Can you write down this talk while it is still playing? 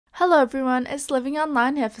Hello everyone, it's Living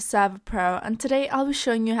Online here for Server.pro, and today I'll be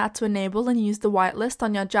showing you how to enable and use the whitelist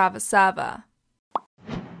on your Java server.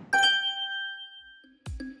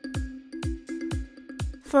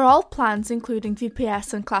 For all plans including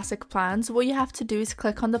VPS and Classic plans, what you have to do is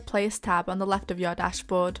click on the Players tab on the left of your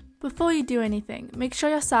dashboard. Before you do anything, make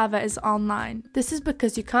sure your server is online. This is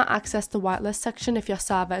because you can't access the whitelist section if your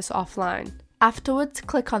server is offline. Afterwards,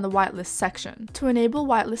 click on the whitelist section. To enable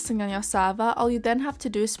whitelisting on your server, all you then have to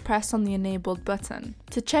do is press on the enabled button.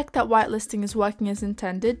 To check that whitelisting is working as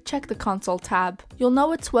intended, check the console tab. You'll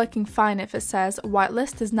know it's working fine if it says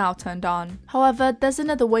whitelist is now turned on. However, there's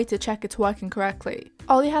another way to check it's working correctly.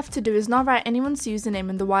 All you have to do is not write anyone's username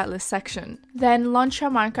in the whitelist section. Then launch your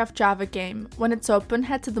Minecraft Java game. When it's open,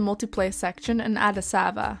 head to the multiplayer section and add a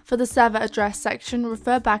server. For the server address section,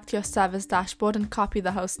 refer back to your server's dashboard and copy the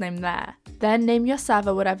hostname there. Then name your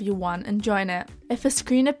server whatever you want and join it. If a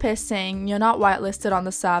screen appears saying you're not whitelisted on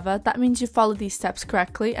the server, that means you followed these steps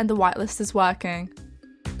correctly and the whitelist is working.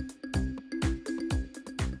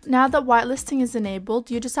 Now that whitelisting is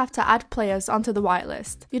enabled, you just have to add players onto the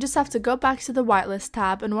whitelist. You just have to go back to the whitelist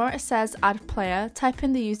tab, and where it says add player, type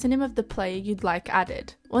in the username of the player you'd like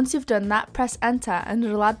added. Once you've done that, press enter and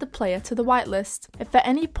it'll add the player to the whitelist. If at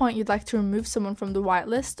any point you'd like to remove someone from the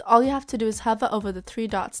whitelist, all you have to do is hover over the three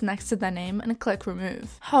dots next to their name and click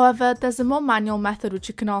remove. However, there's a more manual method which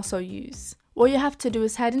you can also use. What you have to do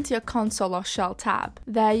is head into your console or shell tab.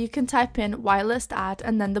 There you can type in whitelist add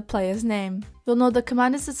and then the player's name. You'll know the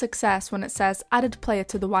command is a success when it says added player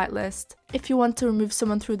to the whitelist. If you want to remove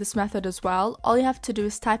someone through this method as well, all you have to do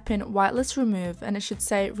is type in whitelist remove and it should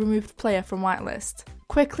say removed player from whitelist.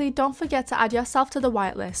 Quickly, don't forget to add yourself to the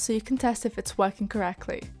whitelist so you can test if it's working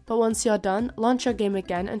correctly. But once you're done, launch your game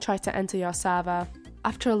again and try to enter your server.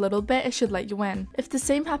 After a little bit, it should let you in. If the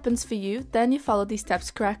same happens for you, then you follow these steps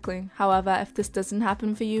correctly. However, if this doesn't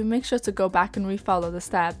happen for you, make sure to go back and refollow the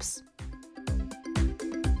steps.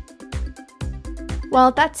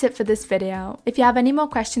 Well, that's it for this video. If you have any more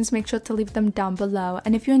questions, make sure to leave them down below.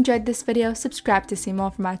 And if you enjoyed this video, subscribe to see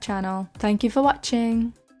more from my channel. Thank you for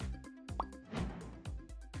watching.